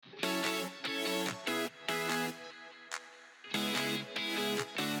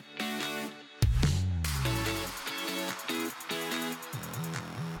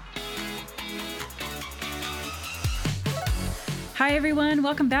Hi, everyone.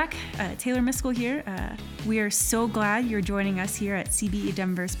 Welcome back. Taylor Miskell here. We are so glad you're joining us here at CBE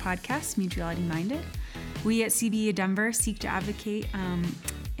Denver's podcast, Mutuality Minded. We at CBE Denver seek to advocate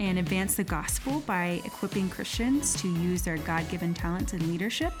and advance the gospel by equipping Christians to use their God-given talents in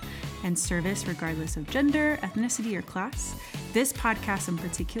leadership and service regardless of gender, ethnicity, or class. This podcast in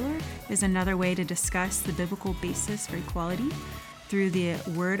particular is another way to discuss the biblical basis for equality through the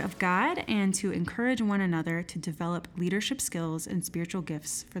Word of God and to encourage one another to develop leadership skills and spiritual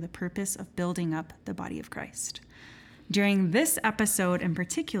gifts for the purpose of building up the body of Christ. During this episode in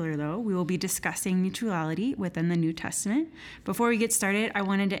particular, though, we will be discussing mutuality within the New Testament. Before we get started, I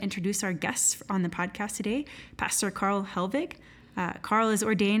wanted to introduce our guest on the podcast today, Pastor Karl Helvig. Karl is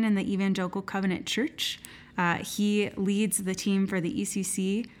ordained in the Evangelical Covenant Church. He leads the team for the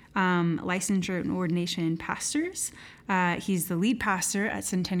ECC licensure and ordination pastors. He's the lead pastor at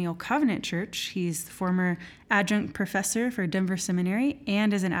Centennial Covenant Church. He's the former adjunct professor for Denver Seminary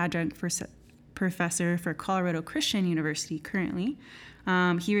and is an adjunct professor for Colorado Christian University currently.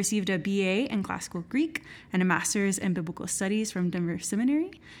 He received a BA in classical Greek and a master's in biblical studies from Denver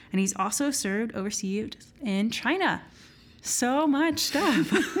Seminary. And he's also served overseas in China. So much stuff.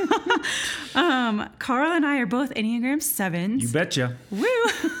 Karl and I are both Enneagram 7s. You betcha. Woo!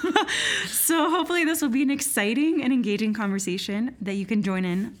 So hopefully this will be an exciting and engaging conversation that you can join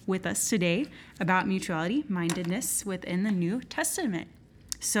in with us today about mutuality, mindedness within the New Testament.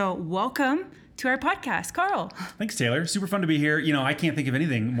 So welcome to our podcast, Karl. Thanks, Taylor. Super fun to be here. You know, I can't think of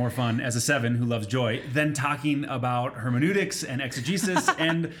anything more fun as a 7 who loves joy than talking about hermeneutics and exegesis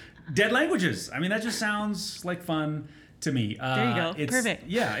and dead languages. I mean, that just sounds like fun to me. There you go. Perfect.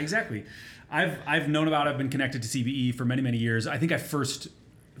 Yeah, exactly. I've been connected to CBE for many, many years. I think I first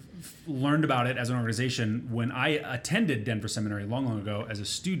learned about it as an organization when I attended Denver Seminary long ago as a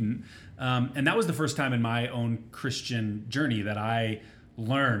student. And that was the first time in my own Christian journey that I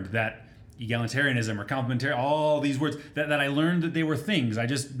learned that egalitarianism or complementarianism, all these words, that I learned that they were things. I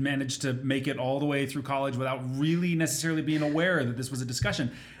just managed to make it all the way through college without really necessarily being aware that this was a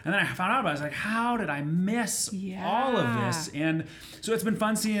discussion. And then I found out about it. I was like, how did I miss all of this? And so it's been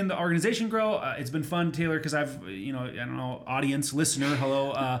fun seeing the organization grow. It's been fun, Taylor, because I've, audience, listener,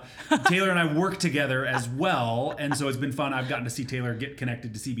 hello. Taylor and I work together as well. And so it's been fun. I've gotten to see Taylor get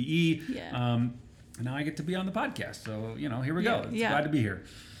connected to CBE. Yeah. And now I get to be on the podcast. So, here we go. Glad to be here.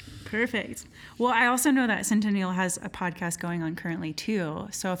 Perfect. Well, I also know that Centennial has a podcast going on currently too.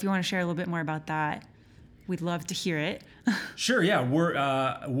 So if you want to share a little bit more about that, we'd love to hear it. Sure. Yeah.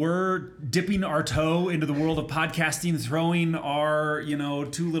 We're dipping our toe into the world of podcasting, throwing our,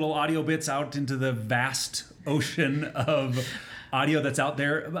 2 little audio bits out into the vast ocean of audio that's out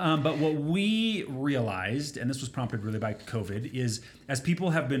there. But what we realized, and this was prompted really by COVID, is as people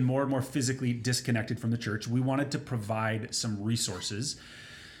have been more and more physically disconnected from the church, we wanted to provide some resources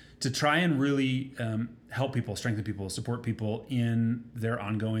to try and really help people, strengthen people, support people in their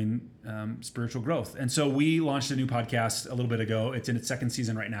ongoing spiritual growth. And so we launched a new podcast a little bit ago. It's in its 2nd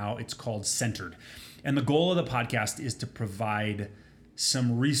season right now. It's called Centered. And the goal of the podcast is to provide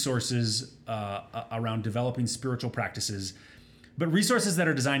some resources around developing spiritual practices, but resources that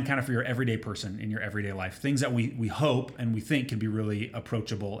are designed kind of for your everyday person in your everyday life, things that we hope and we think can be really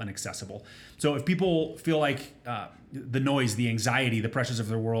approachable and accessible. So if people feel like the noise, the anxiety, the pressures of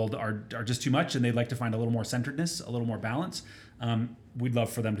their world are just too much and they'd like to find a little more centeredness, a little more balance, we'd love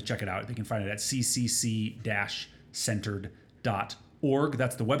for them to check it out. They can find it at ccc-centered.org.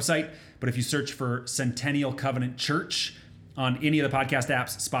 That's the website. But if you search for Centennial Covenant Church on any of the podcast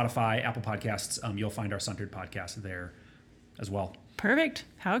apps, Spotify, Apple Podcasts, you'll find our Centered podcast there as well. Perfect.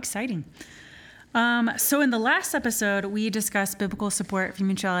 How exciting. So in the last episode, we discussed biblical support for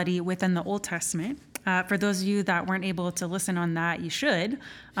mutuality within the Old Testament. For those of you that weren't able to listen on that, you should.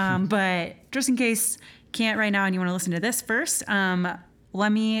 But just in case you can't right now and you want to listen to this first,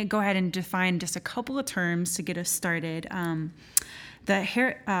 let me go ahead and define just a couple of terms to get us started. The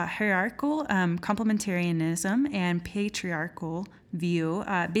hierarchical complementarianism and patriarchal view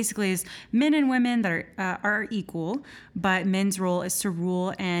basically is men and women that are equal, but men's role is to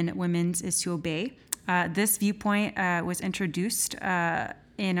rule and women's is to obey. This viewpoint was introduced in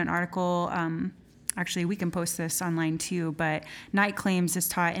an article. Actually, we can post this online too, but Knight claims is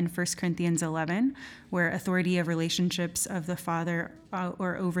taught in 1 Corinthians 11, where authority of relationships of the father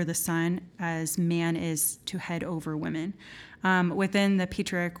or over the son as man is to head over women. Within the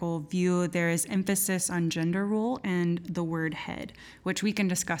patriarchal view, there is emphasis on gender role and the word head, which we can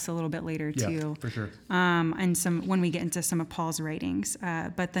discuss a little bit later too. Yeah, for sure. And when we get into some of Paul's writings.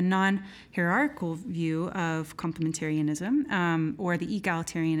 But the non-hierarchical view of complementarianism, or the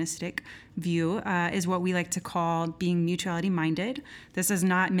egalitarianistic view, is what we like to call being mutuality minded. This is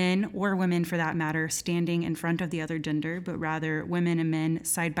not men or women, for that matter, standing in front of the other gender, but rather women and men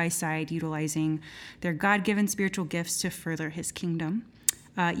side by side, utilizing their God-given spiritual gifts to further his kingdom.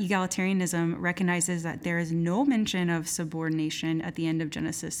 Egalitarianism recognizes that there is no mention of subordination at the end of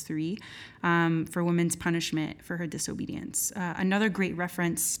Genesis 3 for women's punishment for her disobedience. Another great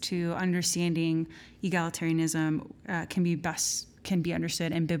reference to understanding egalitarianism can be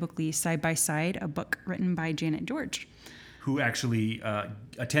understood in Biblically Side by Side, a book written by Janet George, who actually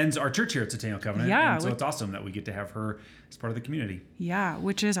attends our church here at Centennial Covenant. Yeah, and so it's awesome that we get to have her as part of the community. Yeah,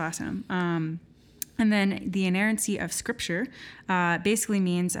 which is awesome. And then the inerrancy of Scripture basically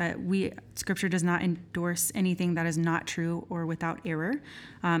means Scripture does not endorse anything that is not true or without error.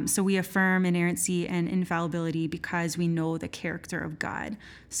 So we affirm inerrancy and infallibility because we know the character of God.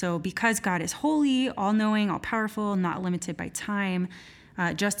 So because God is holy, all-knowing, all-powerful, not limited by time,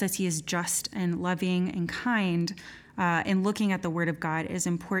 just as he is just and loving and kind, in looking at the Word of God, it is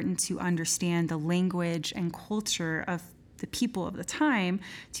important to understand the language and culture of the people of the time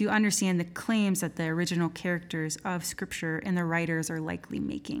to understand the claims that the original characters of Scripture and the writers are likely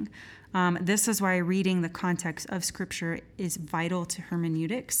making. This is why reading the context of Scripture is vital to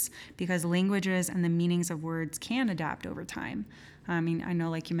hermeneutics, because languages and the meanings of words can adapt over time. I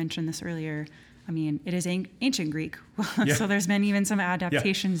know, like you mentioned this earlier, it is ancient Greek, Yeah. so there's been even some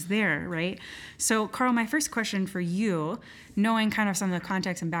adaptations there, right? So, Karl, my first question for you, knowing kind of some of the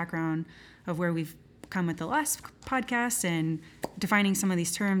context and background of where we've come with the last podcast and defining some of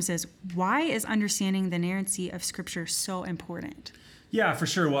these terms, is why is understanding the inerrancy of Scripture so important? Yeah, for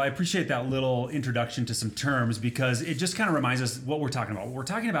sure. Well, I appreciate that little introduction to some terms, because it just kind of reminds us what we're talking about. What we're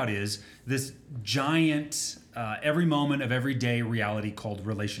talking about is this giant, every moment of everyday reality called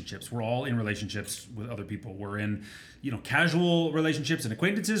relationships. We're all in relationships with other people. We're in, casual relationships and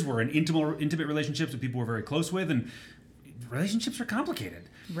acquaintances. We're in intimate relationships with people we're very close with, and relationships are complicated.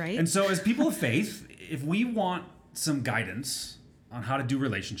 Right. And so as people of faith, if we want some guidance on how to do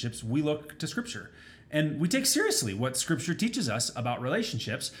relationships, we look to Scripture. And we take seriously what Scripture teaches us about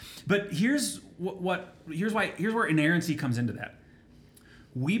relationships. But here's where inerrancy comes into that.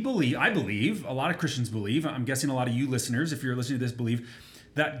 I believe, a lot of Christians believe, I'm guessing a lot of you listeners, if you're listening to this, believe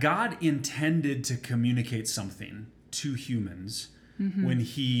that God intended to communicate something to humans when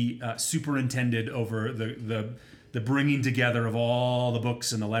he superintended over the bringing together of all the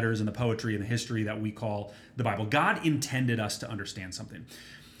books and the letters and the poetry and the history that we call the Bible. God intended us to understand something.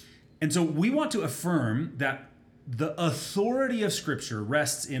 And so we want to affirm that the authority of Scripture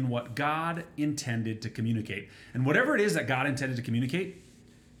rests in what God intended to communicate. And whatever it is that God intended to communicate,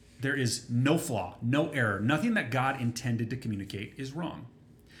 there is no flaw, no error. Nothing that God intended to communicate is wrong.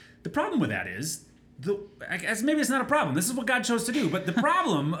 The problem with that is, maybe it's not a problem. This is what God chose to do. But the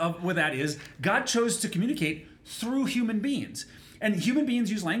problem with that is God chose to communicate through human beings. And human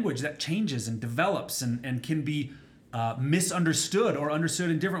beings use language that changes and develops and can be misunderstood or understood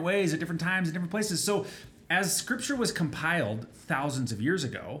in different ways at different times and different places. So as Scripture was compiled thousands of years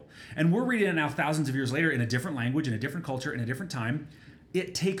ago, and we're reading it now thousands of years later in a different language, in a different culture, in a different time,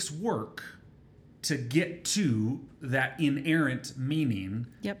 it takes work to get to that inerrant meaning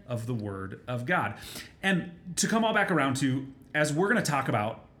of the Word of God. And to come all back around to, as we're going to talk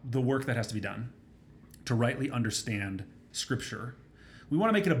about the work that has to be done to rightly understand Scripture, we want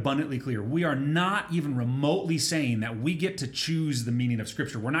to make it abundantly clear. We are not even remotely saying that we get to choose the meaning of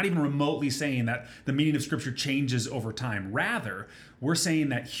Scripture. We're not even remotely saying that the meaning of Scripture changes over time. Rather, we're saying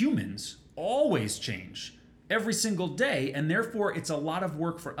that humans always change every single day, and therefore it's a lot of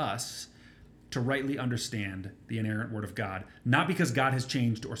work for us to rightly understand the inerrant Word of God. Not because God has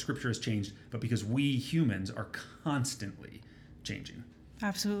changed or Scripture has changed, but because we humans are constantly changing.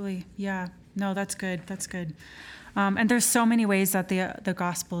 Absolutely. Yeah. No, that's good. That's good. And there's so many ways that the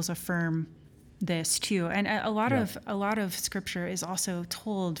Gospels affirm this too. And a lot of Scripture is also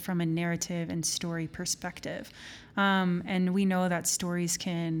told from a narrative and story perspective. And we know that stories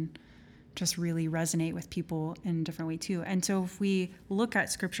can just really resonate with people in a different way too. And so if we look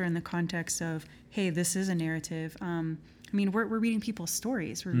at Scripture in the context of, hey, this is a narrative, we're reading people's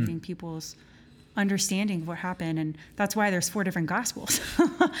stories. We're reading people's understanding of what happened, and that's why there's 4 different Gospels.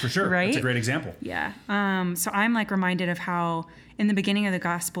 For sure. Right? That's a great example. Yeah. So I'm reminded of how in the beginning of the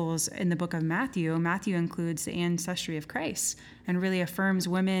Gospels, in the book of Matthew includes the ancestry of Christ and really affirms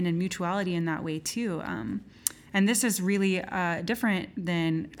women and mutuality in that way too. And this is really different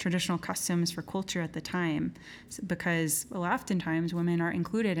than traditional customs for culture at the time, because oftentimes women are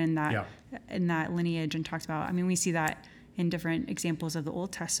included in that lineage and talked about. I mean, we see that in different examples of the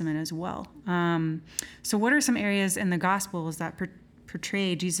Old Testament as well. So what are some areas in the Gospels that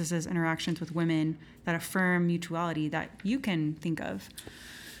portray Jesus' interactions with women that affirm mutuality that you can think of?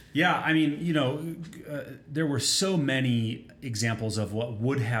 Yeah, I mean, there were so many examples of what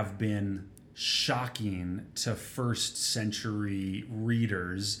would have been shocking to first century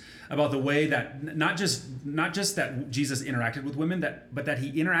readers about the way that not just that Jesus interacted with women, but that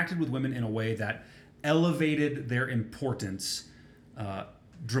he interacted with women in a way that elevated their importance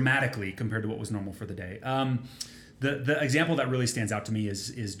dramatically compared to what was normal for the day. The example that really stands out to me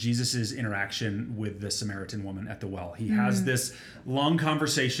is Jesus's interaction with the Samaritan woman at the well. He has this long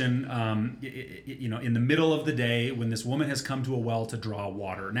conversation, in the middle of the day when this woman has come to a well to draw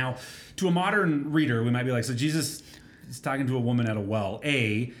water. Now, to a modern reader, we might be like, so Jesus is talking to a woman at a well.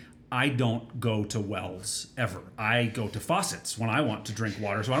 I don't go to wells ever. I go to faucets when I want to drink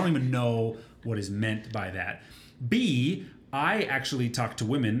water, so I don't even know what is meant by that. B, I actually talk to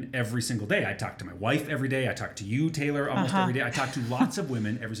women every single day. I talk to my wife every day. I talk to you, Taylor, almost every day. I talk to lots of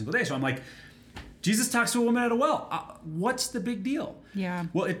women every single day. So I'm like, Jesus talks to a woman at a well. What's the big deal? Yeah.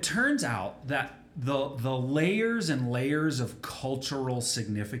 Well, it turns out that the layers and layers of cultural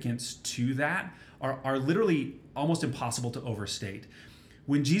significance to that are literally almost impossible to overstate.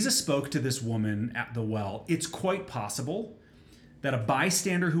 When Jesus spoke to this woman at the well, it's quite possible that a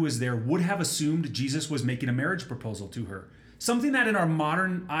bystander who was there would have assumed Jesus was making a marriage proposal to her. Something that in our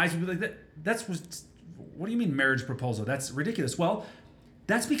modern eyes would be like, what do you mean marriage proposal? That's ridiculous. Well,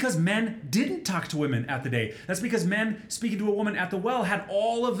 that's because men didn't talk to women at the day. That's because men speaking to a woman at the well had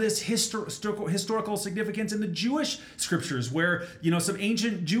all of this historical significance in the Jewish scriptures where, some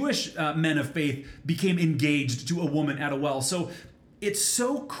ancient Jewish men of faith became engaged to a woman at a well. So it's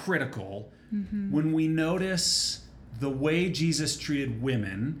so critical when we notice the way Jesus treated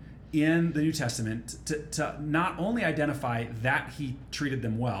women in the New Testament to not only identify that he treated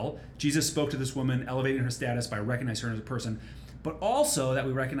them well, Jesus spoke to this woman, elevating her status by recognizing her as a person, but also that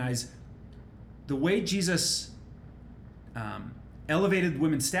we recognize the way Jesus elevated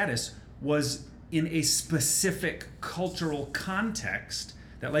women's status was in a specific cultural context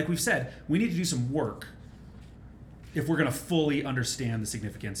that, like we've said, we need to do some work if we're going to fully understand the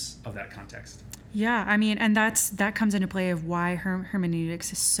significance of that context. Yeah, I mean, and that comes into play of why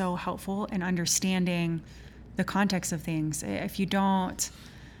hermeneutics is so helpful in understanding the context of things. If you don't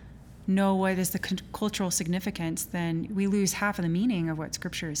know what is the cultural significance, then we lose half of the meaning of what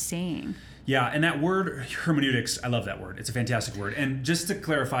Scripture is saying. Yeah, and that word hermeneutics, I love that word. It's a fantastic word. And just to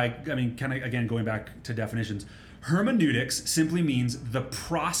clarify, I mean, kind of again going back to definitions, hermeneutics simply means the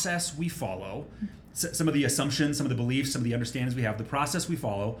process we follow, some of the assumptions, some of the beliefs, some of the understandings we have, the process we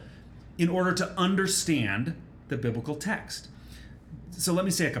follow in order to understand the biblical text. So let me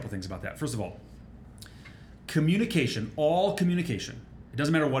say a couple things about that. First of all, communication, all communication, it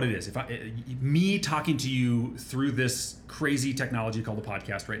doesn't matter what it is. Me talking to you through this crazy technology called a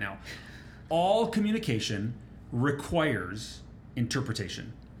podcast right now, all communication requires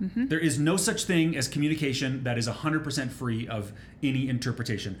interpretation. There is no such thing as communication that is 100% free of any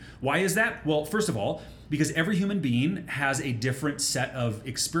interpretation. Why is that? Well, first of all, because every human being has a different set of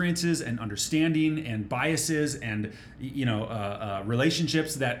experiences and understanding and biases and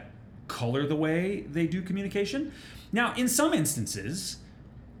relationships that color the way they do communication. Now, in some instances,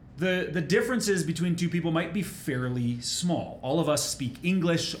 the differences between two people might be fairly small. All of us speak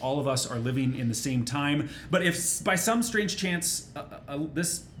English. All of us are living in the same time. But if by some strange chance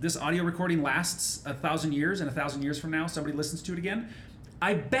this audio recording lasts 1,000 years, and 1,000 years from now somebody listens to it again,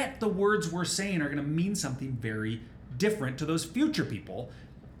 I bet the words we're saying are going to mean something very different to those future people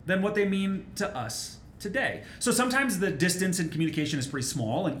than what they mean to us today. So sometimes the distance in communication is pretty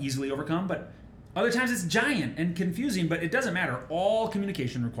small and easily overcome, but other times it's giant and confusing, but it doesn't matter. All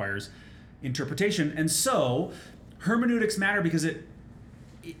communication requires interpretation. And so hermeneutics matter because it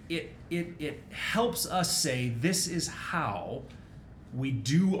helps us say this is how we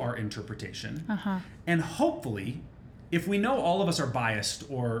do our interpretation. And hopefully, if we know all of us are biased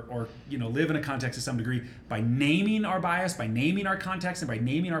or live in a context to some degree, by naming our bias, by naming our context, and by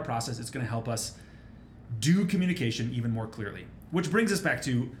naming our process, it's going to help us do communication even more clearly. Which brings us back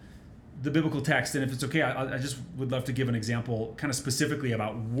to the biblical text, and if it's okay, I just would love to give an example kind of specifically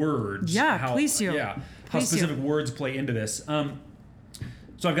about words. Yeah, please do. Yeah, how specific words play into this.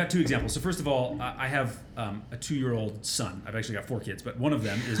 So I've got two examples. So first of all, I have a 2-year-old son. I've actually got 4 kids, but one of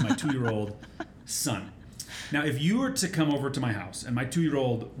them is my 2-year-old son. Now, if you were to come over to my house and my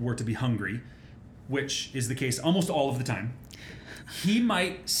 2-year-old were to be hungry, which is the case almost all of the time, he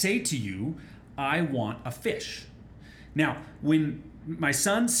might say to you, I want a fish. Now, when my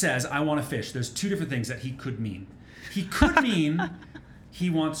son says, I want a fish, there's two different things that he could mean. He could mean he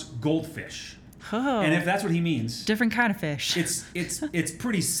wants goldfish. Oh, and if that's what he means, different kind of fish. It's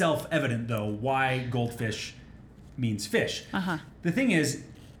pretty self-evident, though, why goldfish means fish. Uh-huh. The thing is,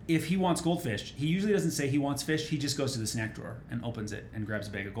 if he wants goldfish, he usually doesn't say he wants fish. He just goes to the snack drawer and opens it and grabs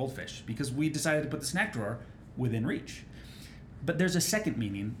a bag of goldfish because we decided to put the snack drawer within reach. But there's a second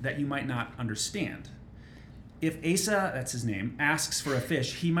meaning that you might not understand. If Asa, that's his name, asks for a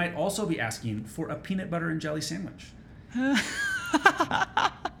fish, he might also be asking for a peanut butter and jelly sandwich.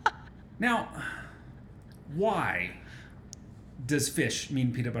 Now, why does fish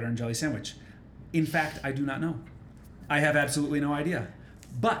mean peanut butter and jelly sandwich? In fact, I do not know. I have absolutely no idea.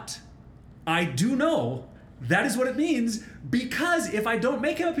 But I do know that is what it means, because if I don't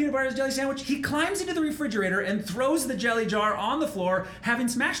make him a peanut butter and jelly sandwich, he climbs into the refrigerator and throws the jelly jar on the floor, having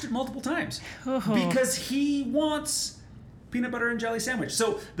smashed it multiple times. Oh. Because he wants peanut butter and jelly sandwich.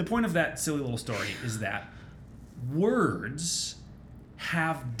 So the point of that silly little story is that words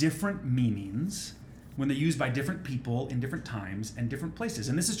have different meanings when they're used by different people in different times and different places.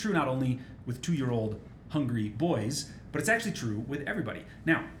 And this is true not only with 2-year-old hungry boys, but it's actually true with everybody.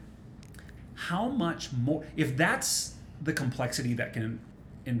 Now, how much more, if that's the complexity that can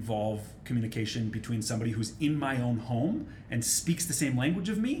involve communication between somebody who's in my own home and speaks the same language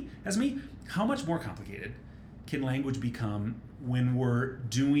as me, how much more complicated can language become when we're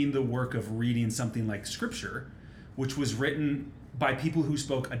doing the work of reading something like Scripture, which was written by people who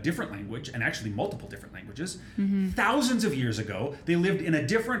spoke a different language, and actually multiple different languages, thousands of years ago. They lived on a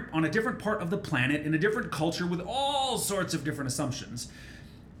different part of the planet, in a different culture, with all sorts of different assumptions.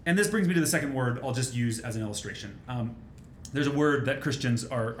 And this brings me to the second word I'll just use as an illustration. There's a word that Christians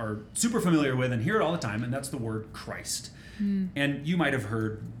are super familiar with and hear it all the time, and that's the word Christ. And you might have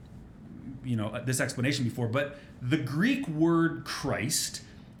heard, this explanation before, but the Greek word Christ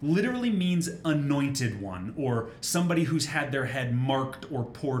literally means anointed one, or somebody who's had their head marked or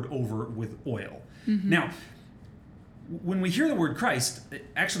poured over with oil. Now, when we hear the word Christ,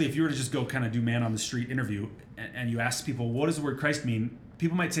 actually, if you were to just go kind of do man on the street interview and you ask people, what does the word Christ mean?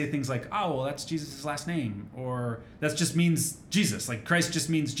 People might say things like, oh, well, that's Jesus' last name, or that just means Jesus, like Christ just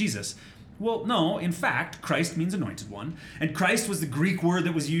means Jesus. Well, no, in fact, Christ means anointed one. And Christ was the Greek word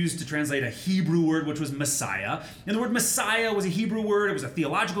that was used to translate a Hebrew word, which was Messiah. And the word Messiah was a Hebrew word. It was a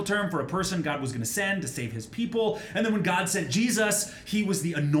theological term for a person God was going to send to save his people. And then when God sent Jesus, he was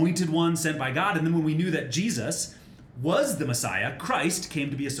the anointed one sent by God. And then when we knew that Jesus was the Messiah, Christ came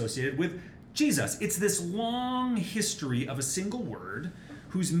to be associated with Jesus. It's this long history of a single word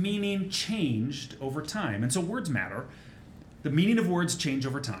whose meaning changed over time. And so words matter. The meaning of words change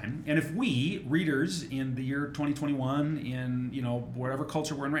over time. And if we, readers in the year 2021, in whatever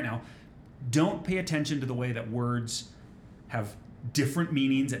culture we're in right now, don't pay attention to the way that words have different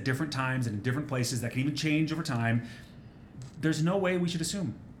meanings at different times and in different places that can even change over time, there's no way we should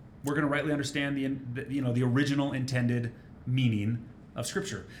assume we're going to rightly understand the original intended meaning of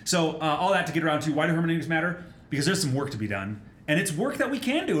Scripture. So all that to get around to, why do hermeneutics matter? Because there's some work to be done. And it's work that we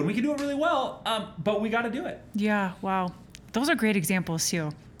can do, and we can do it really well, but we got to do it. Yeah, wow. Those are great examples,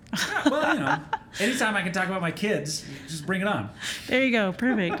 too. Yeah, well, anytime I can talk about my kids, just bring it on. There you go.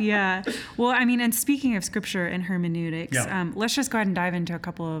 Perfect. Yeah. Well, and speaking of Scripture and hermeneutics, let's just go ahead and dive into a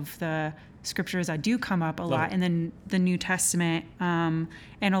couple of the scriptures that do come up a lot in the New Testament. And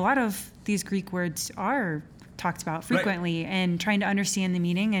a lot of these Greek words are talked about frequently, and trying to understand the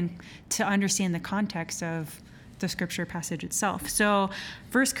meaning and to understand the context of the scripture passage itself. So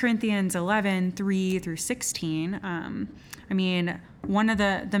 1 Corinthians 11, 3 through 16, one of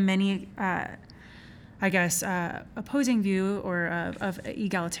the many, opposing view or of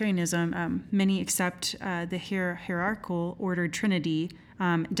egalitarianism, many accept the hierarchical ordered Trinity,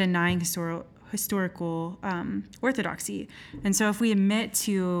 denying historical orthodoxy. And so if we admit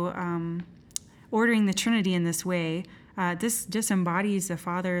to ordering the Trinity in this way, this disembodies the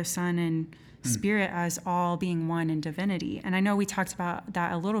Father, Son, and Spirit as all being one in divinity. And I know we talked about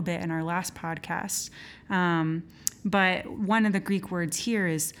that a little bit in our last podcast. But one of the Greek words here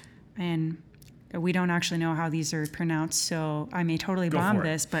is, and we don't actually know how these are pronounced, so I may totally bomb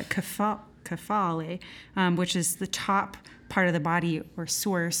this, but kephale, which is the top part of the body or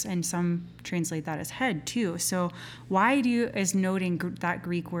source, and some translate that as head too. So why is noting that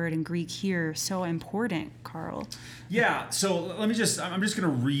Greek word in Greek here so important, Karl? Yeah, so I'm just going to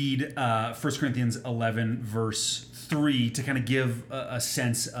read 1 Corinthians 11, verse 3 to kind of give a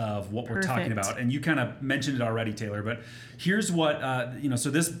sense of what we're talking about. And you kind of mentioned it already, Taylor, but here's what, so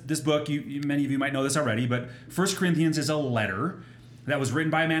this book, many of you might know this already, but 1 Corinthians is a letter that was written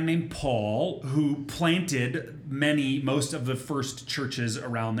by a man named Paul, who planted most of the first churches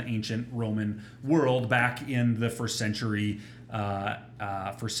around the ancient Roman world back in the first century AD.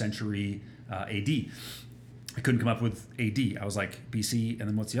 I couldn't come up with AD. I was like, BC, and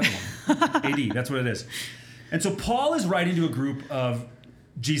then what's the other one? AD, that's what it is. And so Paul is writing to a group of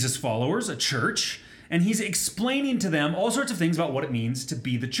Jesus followers, a church, and he's explaining to them all sorts of things about what it means to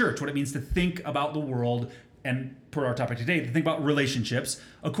be the church, what it means to think about the world, and per our topic today, to think about relationships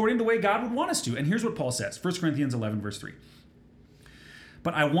according to the way God would want us to. And here's what Paul says, 1 Corinthians 11, verse 3.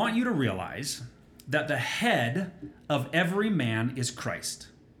 But I want you to realize that the head of every man is Christ,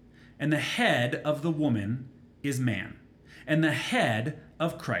 and the head of the woman is man, and the head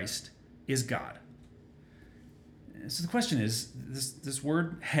of Christ is God. So the question is, this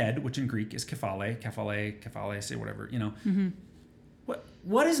word head, which in Greek is kephale, say whatever,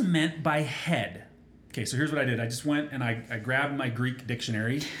 what is meant by head? Okay, so here's what I did. I just went and I grabbed my Greek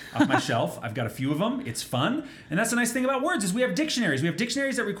dictionary off my shelf. I've got a few of them. It's fun. And that's the nice thing about words is we have dictionaries. We have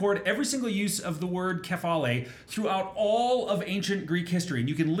dictionaries that record every single use of the word kephale throughout all of ancient Greek history. And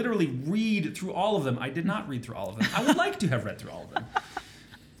you can literally read through all of them. I did not read through all of them. I would like to have read through all of them.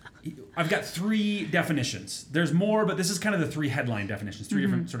 I've got 3 definitions. There's more, but this is kind of the 3 headline definitions, 3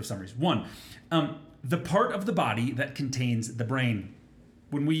 different sort of summaries. 1, the part of the body that contains the brain.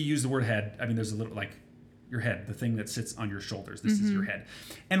 When we use the word head, I mean, there's a little like your head, the thing that sits on your shoulders. This is your head.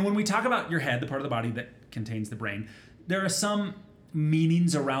 And when we talk about your head, the part of the body that contains the brain, there are some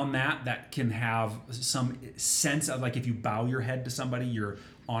meanings around that can have some sense of, like, if you bow your head to somebody, you're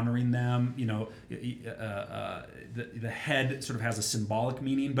honoring them. The head sort of has a symbolic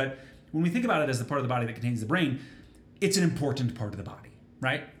meaning. But when we think about it as the part of the body that contains the brain, it's an important part of the body,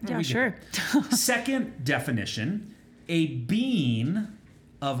 right? Yeah, sure. Second definition, a being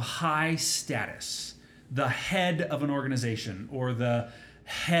of high status, the head of an organization, or the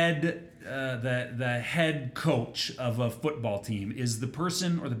head coach of a football team is the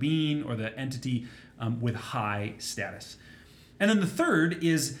person or the being or the entity with high status. And then the third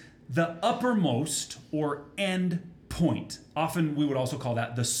is the uppermost or end point. Often we would also call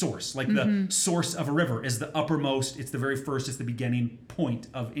that the source, like the source of a river is the uppermost. It's the very first, it's the beginning point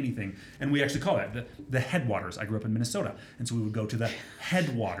of anything. And we actually call that the headwaters. I grew up in Minnesota. And so we would go to the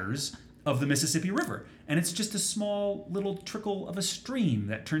headwaters of the Mississippi River. And it's just a small little trickle of a stream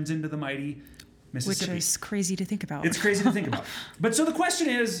that turns into the mighty Mississippi. Which is crazy to think about. It's crazy to think about. But so the question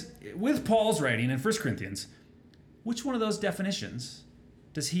is, with Paul's writing in 1 Corinthians, which one of those definitions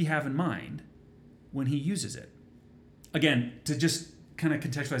does he have in mind when he uses it? Again, to just kind of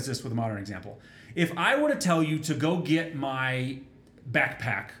contextualize this with a modern example. If I were to tell you to go get my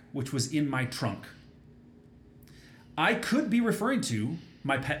backpack, which was in my trunk, I could be referring to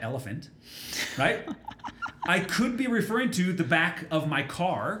my pet elephant, right? I could be referring to the back of my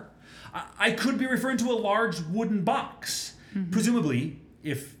car. I could be referring to a large wooden box. Presumably,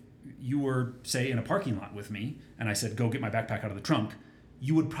 if you were, say, in a parking lot with me and I said, go get my backpack out of the trunk,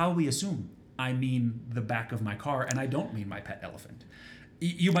 you would probably assume I mean the back of my car and I don't mean my pet elephant.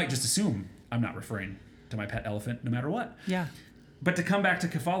 You might just assume I'm not referring to my pet elephant no matter what. Yeah. But to come back to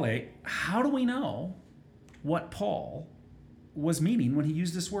kephale, how do we know what Paul was meaning when he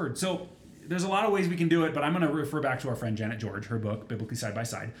used this word? So there's a lot of ways we can do it, but I'm going to refer back to our friend Janet George, her book, Biblically Side by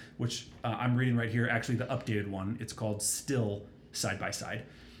Side, which I'm reading right here, actually the updated one. It's called Still Side by Side.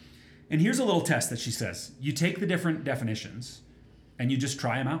 And here's a little test that she says. You take the different definitions and you just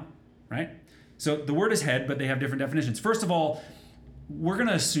try them out, right? So the word is head, but they have different definitions. First of all, we're going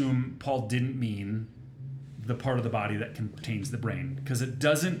to assume Paul didn't mean the part of the body that contains the brain, because it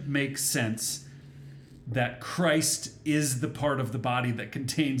doesn't make sense that Christ is the part of the body that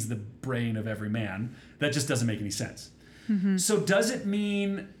contains the brain of every man. That just doesn't make any sense. So does it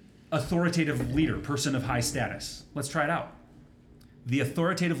mean authoritative leader, person of high status? Let's try it out. The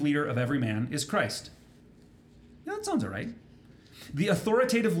authoritative leader of every man is Christ. Yeah, that sounds all right. The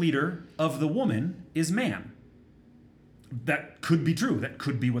authoritative leader of the woman is man. That could be true. That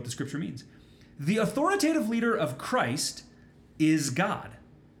could be what the scripture means. The authoritative leader of Christ is God.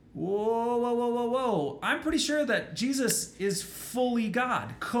 Whoa. I'm pretty sure that Jesus is fully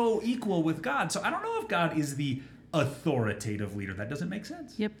God, co-equal with God. So I don't know if God is the authoritative leader. That doesn't make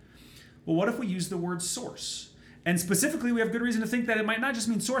sense. Yep. Well, what if we use the word source? And specifically, we have good reason to think that it might not just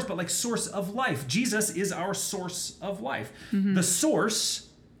mean source, but like source of life. Jesus is our source of life. The source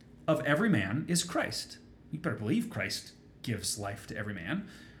of every man is Christ. You better believe Christ gives life to every man.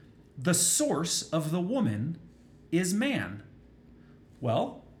 The source of the woman is man.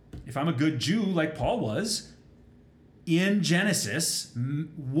 Well, if I'm a good Jew like Paul was, in Genesis,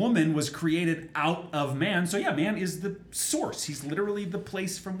 woman was created out of man. So yeah, man is the source. He's literally the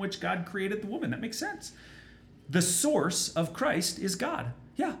place from which God created the woman. That makes sense. The source of Christ is God.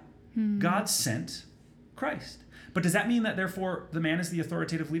 Yeah. God sent Christ. But does that mean that therefore the man is the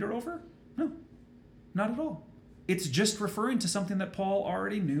authoritative leader over? No, not at all. It's just referring to something that Paul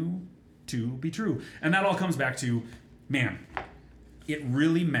already knew to be true. And that all comes back to, man, it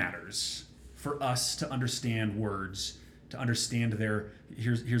really matters for us to understand words, to understand their,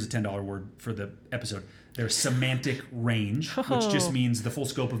 here's a $10 word for the episode, their semantic range, which just means the full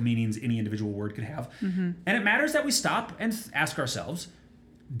scope of meanings any individual word could have. And it matters that we stop and ask ourselves,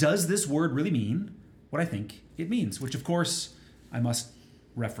 does this word really mean what I think it means? Which, of course, I must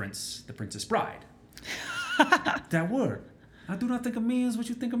reference The Princess Bride. That word, I do not think it means what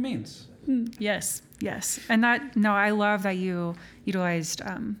you think it means. Yes. And I love that you utilized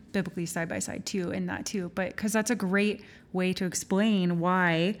biblically side by side too, in that too, but because that's a great way to explain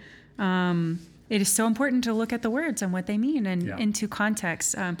why it is so important to look at the words and what they mean and into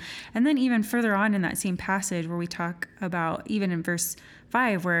context. And then even further on in that same passage where we talk about, even in verse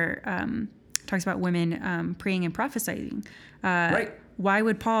 5, where it talks about women praying and prophesying. Right. Why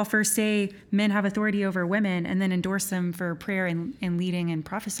would Paul first say men have authority over women and then endorse them for prayer and leading and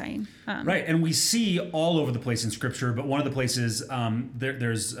prophesying? Right, and we see all over the place in Scripture, but one of the places,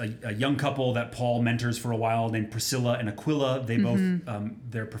 there's a young couple that Paul mentors for a while named Priscilla and Aquila. They both,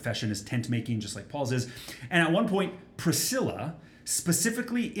 their profession is tent making, just like Paul's is. And at one point, Priscilla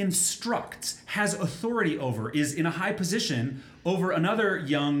specifically instructs, has authority over, is in a high position over another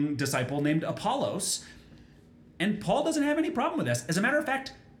young disciple named Apollos. And Paul doesn't have any problem with this. As a matter of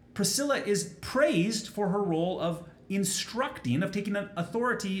fact, Priscilla is praised for her role of instructing, of taking an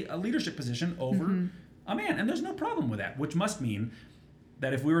authority, a leadership position over a man. And there's no problem with that, which must mean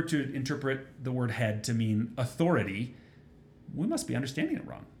that if we were to interpret the word head to mean authority, we must be understanding it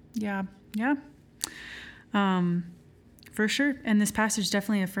wrong. Yeah. For sure. And this passage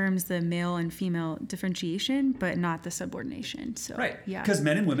definitely affirms the male and female differentiation, but not the subordination. So, right. Yeah. Because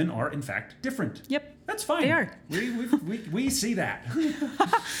men and women are, in fact, different. Yep. That's fine. They are. We see that.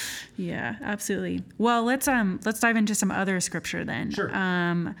 Yeah, absolutely. Well, let's dive into some other scripture then. Sure. So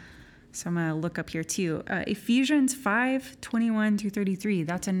I'm going to look up here too. Ephesians 5:21-33.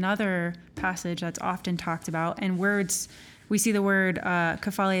 That's another passage that's often talked about. And words, we see the word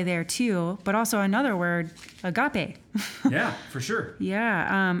kephale there too, but also another word, agape. Yeah, for sure.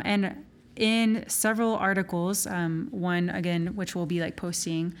 Yeah. And in several articles, one again, which we'll be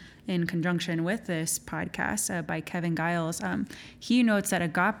posting in conjunction with this podcast by Kevin Giles, he notes that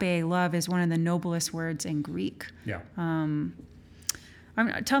agape love is one of the noblest words in Greek. Yeah.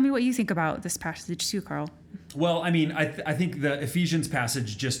 Tell me what you think about this passage too, Karl. Well, I mean, I think the Ephesians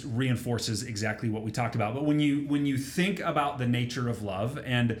passage just reinforces exactly what we talked about. But when you think about the nature of love,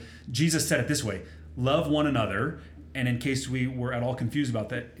 and Jesus said it this way, love one another. And in case we were at all confused about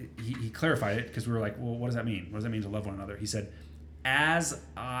that, he clarified it, because we were like, well, what does that mean? What does that mean to love one another? He said, as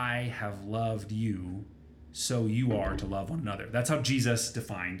I have loved you, so you are to love one another. That's how Jesus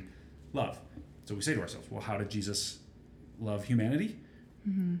defined love. So we say to ourselves, well, how did Jesus love humanity?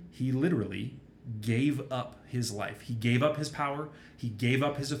 He literally gave up his life. He gave up his power. He gave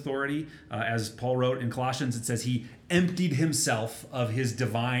up his authority. As Paul wrote in Colossians, it says he emptied himself of his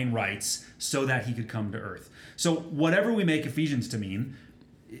divine rights so that he could come to earth. So whatever we make Ephesians to mean,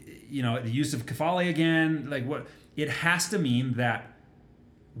 the use of kephale again, it has to mean that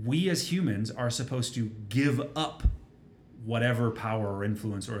we as humans are supposed to give up whatever power or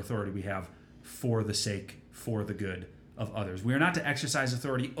influence or authority we have for the sake, for the good of others. We are not to exercise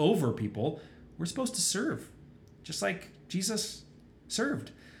authority over people. We're supposed to serve, just like Jesus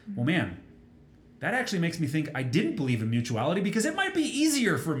served. Well, man, that actually makes me think I didn't believe in mutuality, because it might be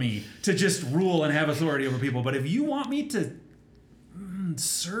easier for me to just rule and have authority over people. But if you want me to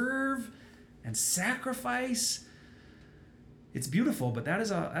serve and sacrifice, it's beautiful, but that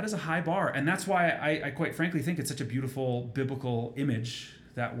is a high bar. And that's why I quite frankly think it's such a beautiful biblical image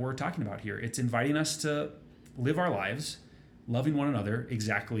that we're talking about here. It's inviting us to live our lives loving one another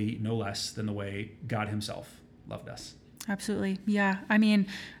exactly no less than the way God himself loved us. Absolutely. Yeah. I mean,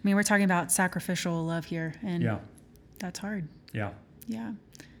 we're talking about sacrificial love here, and that's hard. Yeah. Yeah.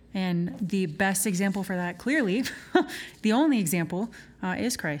 And the best example for that, clearly, the only example,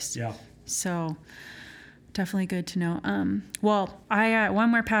 is Christ. Yeah. So definitely good to know. Well, I one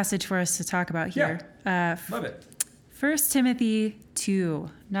more passage for us to talk about here. Love it. 1 Timothy 2,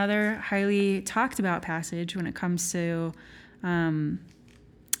 another highly talked about passage when it comes to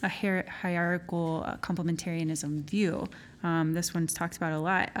a hierarchical complementarianism view. This one's talked about a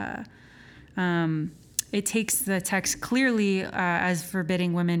lot. It takes the text clearly as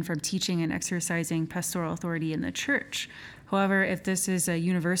forbidding women from teaching and exercising pastoral authority in the church. However, if this is a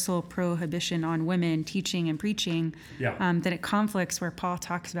universal prohibition on women teaching and preaching, then it conflicts where Paul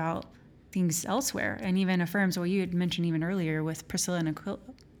talks about things elsewhere and even affirms what you had mentioned even earlier with Priscilla and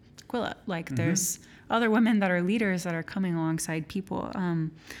Aquila. Like there's other women that are leaders that are coming alongside people.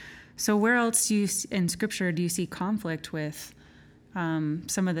 So where else in Scripture do you see conflict with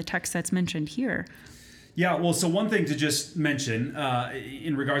some of the text that's mentioned here? Yeah, well, so one thing to just mention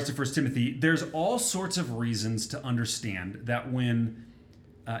in regards to 1 Timothy, there's all sorts of reasons to understand that when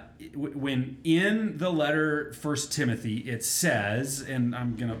in the letter 1 Timothy it says, and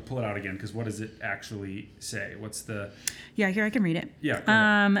I'm going to pull it out again because what does it actually say? What's the... Yeah, here I can read it.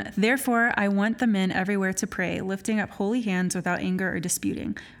 Yeah. Therefore, I want the men everywhere to pray, lifting up holy hands without anger or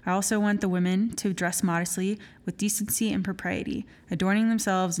disputing. I also want the women to dress modestly with decency and propriety, adorning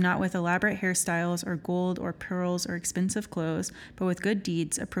themselves not with elaborate hairstyles or gold or pearls or expensive clothes, but with good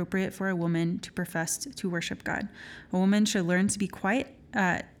deeds appropriate for a woman to profess to worship God. A woman should learn to be quiet.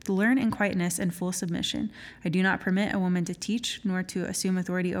 Learn in quietness and full submission. I do not permit a woman to teach, nor to assume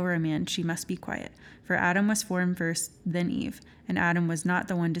authority over a man. She must be quiet. For Adam was formed first, then Eve. And Adam was not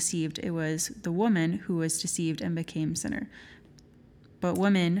the one deceived. It was the woman who was deceived and became sinner. But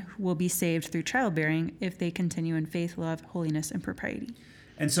women will be saved through childbearing if they continue in faith, love, holiness, and propriety.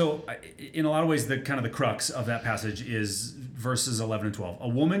 And so, in a lot of ways, the crux of that passage is verses 11 and 12. A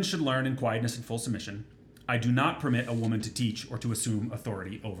woman should learn in quietness and full submission. I do not permit a woman to teach or to assume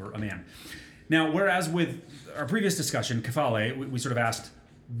authority over a man. Now, whereas with our previous discussion, kephale, we sort of asked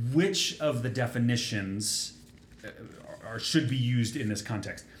which of the definitions should be used in this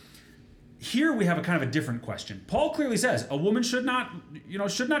context. Here we have a kind of a different question. Paul clearly says a woman should not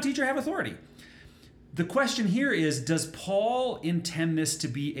teach or have authority. The question here is, does Paul intend this to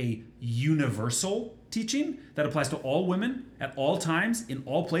be a universal teaching that applies to all women at all times, in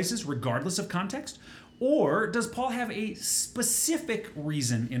all places, regardless of context? Or does Paul have a specific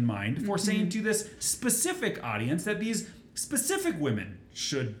reason in mind for saying to this specific audience that these specific women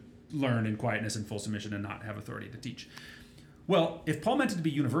should learn in quietness and full submission and not have authority to teach? Well, if Paul meant it to be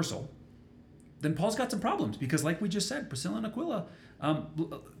universal, then Paul's got some problems because, like we just said, Priscilla and Aquila,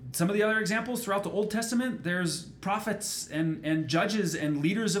 some of the other examples throughout the Old Testament, there's prophets and judges and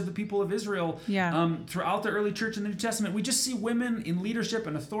leaders of the people of Israel. Throughout the early church in the New Testament, we just see women in leadership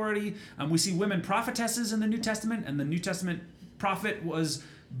and authority. We see women prophetesses in the New Testament, and the New Testament prophet was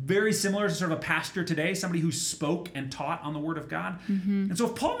very similar to sort of a pastor today, somebody who spoke and taught on the Word of God. And so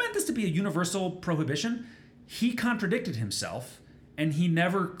if Paul meant this to be a universal prohibition, he contradicted himself, and he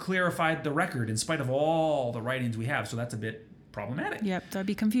never clarified the record in spite of all the writings we have. So that's a bit problematic. Yep, that'd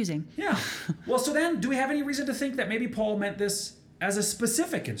be confusing. Yeah. Well, so then, do we have any reason to think that maybe Paul meant this as a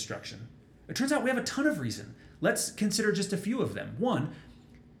specific instruction? It turns out we have a ton of reason. Let's consider just a few of them. One,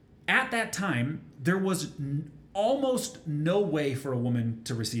 at that time, there was almost no way for a woman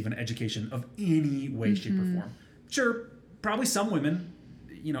to receive an education of any way, shape, or form. Sure, probably some women,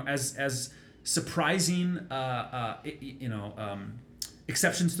 as surprising,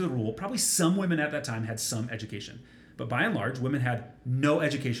 exceptions to the rule, probably some women at that time had some education. But by and large, women had no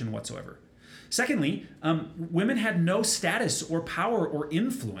education whatsoever. Secondly, women had no status or power or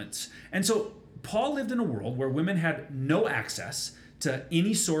influence. And so Paul lived in a world where women had no access to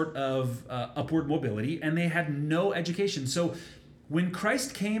any sort of upward mobility, and they had no education. So when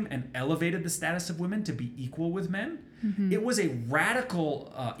Christ came and elevated the status of women to be equal with men, it was a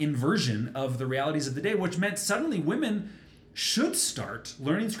radical inversion of the realities of the day, which meant suddenly women should start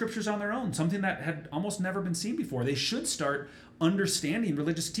learning scriptures on their own, something that had almost never been seen before. They should start understanding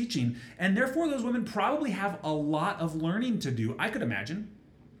religious teaching, and therefore those women probably have a lot of learning to do. I could imagine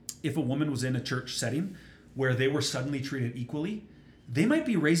if a woman was in a church setting where they were suddenly treated equally, they might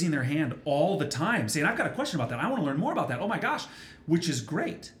be raising their hand all the time, saying, I've got a question about that. I want to learn more about that. Oh my gosh, which is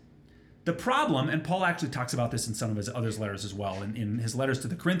great. The problem, and Paul actually talks about this in some of his other letters as well. In his letters to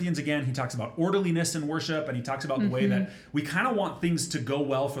the Corinthians, again, he talks about orderliness in worship, and he talks about the way that we kind of want things to go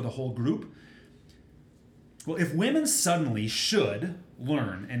well for the whole group. Well, if women suddenly should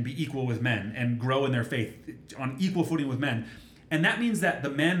learn and be equal with men and grow in their faith on equal footing with men, and that means that the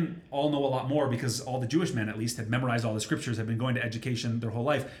men all know a lot more because all the Jewish men, at least, had memorized all the scriptures, had been going to education their whole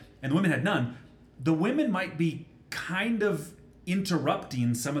life, and the women had none, the women might be kind of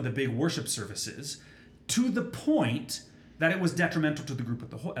interrupting some of the big worship services to the point that it was detrimental to the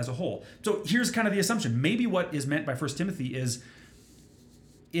group as a whole. So here's kind of the assumption. Maybe what is meant by 1 Timothy is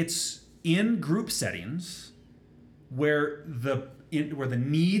it's in group settings where the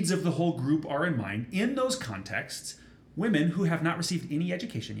needs of the whole group are in mind, in those contexts, women who have not received any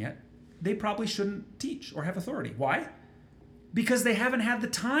education yet, they probably shouldn't teach or have authority. Why? Because they haven't had the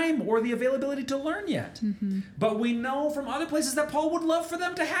time or the availability to learn yet. But we know from other places that Paul would love for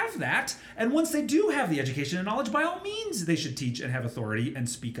them to have that. And once they do have the education and knowledge, by all means, they should teach and have authority and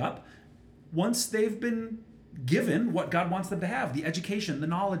speak up. Once they've been given what God wants them to have, the education, the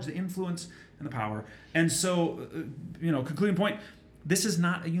knowledge, the influence, and the power. And so, concluding point, this is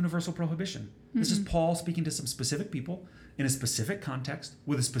not a universal prohibition. This is Paul speaking to some specific people in a specific context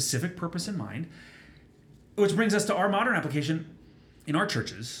with a specific purpose in mind, which brings us to our modern application. In our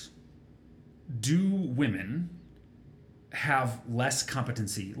churches, do women have less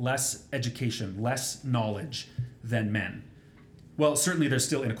competency, less education, less knowledge than men? Well, certainly there's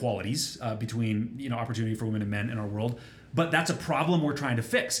still inequalities between opportunity for women and men in our world, but that's a problem we're trying to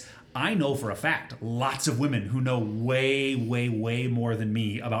fix. I know for a fact lots of women who know way, way, way more than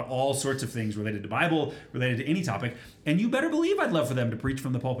me about all sorts of things related to Bible, related to any topic. And you better believe I'd love for them to preach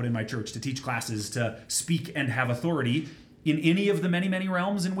from the pulpit in my church, to teach classes, to speak and have authority in any of the many, many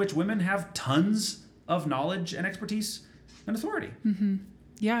realms in which women have tons of knowledge and expertise and authority.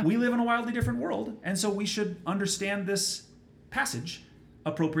 Yeah. We live in a wildly different world, and so we should understand this passage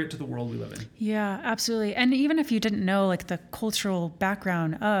appropriate to the world we live in. Yeah, absolutely. And even if you didn't know like the cultural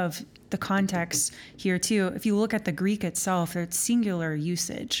background of the context here too, if you look at the Greek itself, it's singular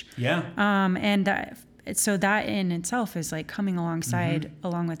usage. Yeah. So that in itself is like coming alongside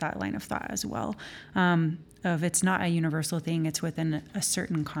along with that line of thought as well. Of it's not a universal thing, it's within a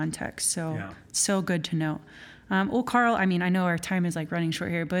certain context. So so good to know. Well, Karl, I mean, I know our time is like running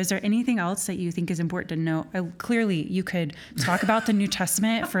short here, but is there anything else that you think is important to know? Clearly, you could talk about the New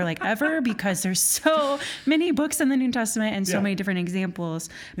Testament for like ever, because there's so many books in the New Testament and so many different examples.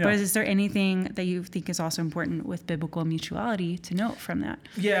 But is there anything that you think is also important with biblical mutuality to note from that?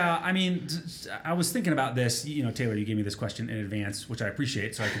 Yeah, I mean, I was thinking about this. Taylor, you gave me this question in advance, which I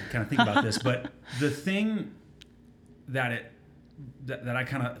appreciate, so I could kind of think about this. But the thing that I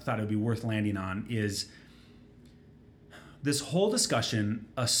kind of thought it would be worth landing on is this whole discussion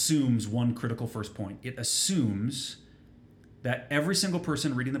assumes one critical first point. It assumes that every single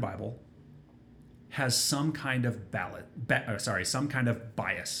person reading the Bible has some kind of some kind of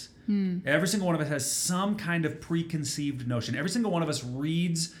bias. Every single one of us has some kind of preconceived notion. Every single one of us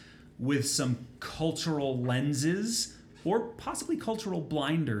reads with some cultural lenses or possibly cultural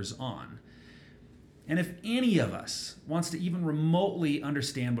blinders on. And if any of us wants to even remotely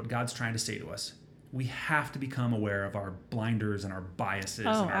understand what God's trying to say to us, we have to become aware of our blinders and our biases and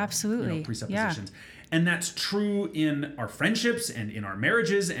our absolutely. Presuppositions. And that's true in our friendships and in our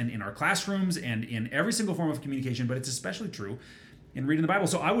marriages and in our classrooms and in every single form of communication, but it's especially true in reading the Bible.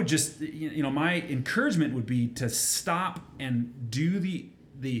 So I would just, my encouragement would be to stop and do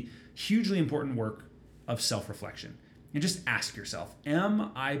the hugely important work of self-reflection and just ask yourself,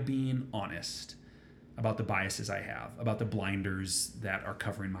 am I being honest about the biases I have, about the blinders that are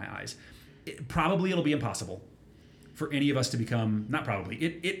covering my eyes? It'll be impossible for any of us to become,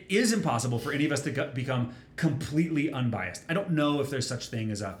 it is impossible for any of us to become completely unbiased. I don't know if there's such thing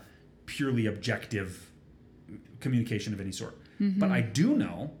as a purely objective communication of any sort. But I do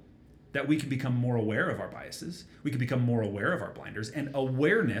know that we can become more aware of our biases. We can become more aware of our blinders. And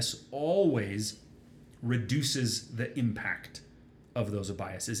awareness always reduces the impact of those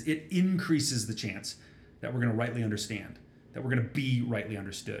biases. It increases the chance that we're going to rightly understand, that we're going to be rightly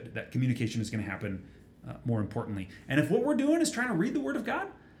understood, that communication is going to happen more importantly. And if what we're doing is trying to read the Word of God,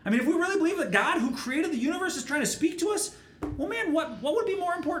 I mean, if we really believe that God who created the universe is trying to speak to us, well, man, what would be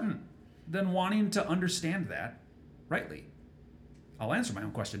more important than wanting to understand that rightly? I'll answer my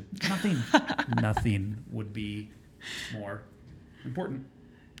own question. Nothing would be more important.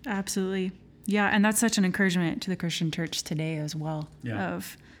 Absolutely. Yeah, and that's such an encouragement to the Christian church today as well. Yeah.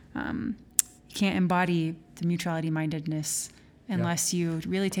 Of you can't embody the mutuality mindedness unless you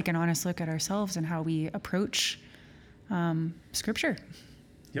really take an honest look at ourselves and how we approach Scripture.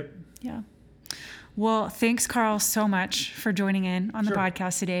 Yep. Yeah. Well, thanks, Karl, so much for joining in on the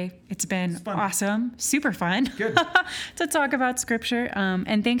podcast today. It's been awesome, super fun to talk about Scripture.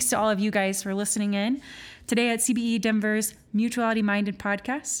 And thanks to all of you guys for listening in today at CBE Denver's Mutuality Minded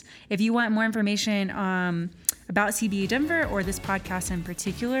podcast. If you want more information about CBE Denver or this podcast in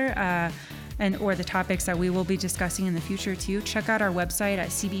particular, or the topics that we will be discussing in the future too, check out our website at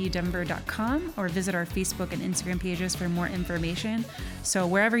cbedenver.com or visit our Facebook and Instagram pages for more information. So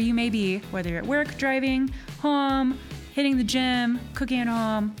wherever you may be, whether you're at work, driving, home, hitting the gym, cooking at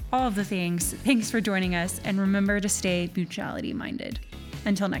home, all of the things, thanks for joining us, and remember to stay mutuality minded.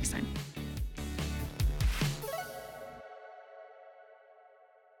 Until next time.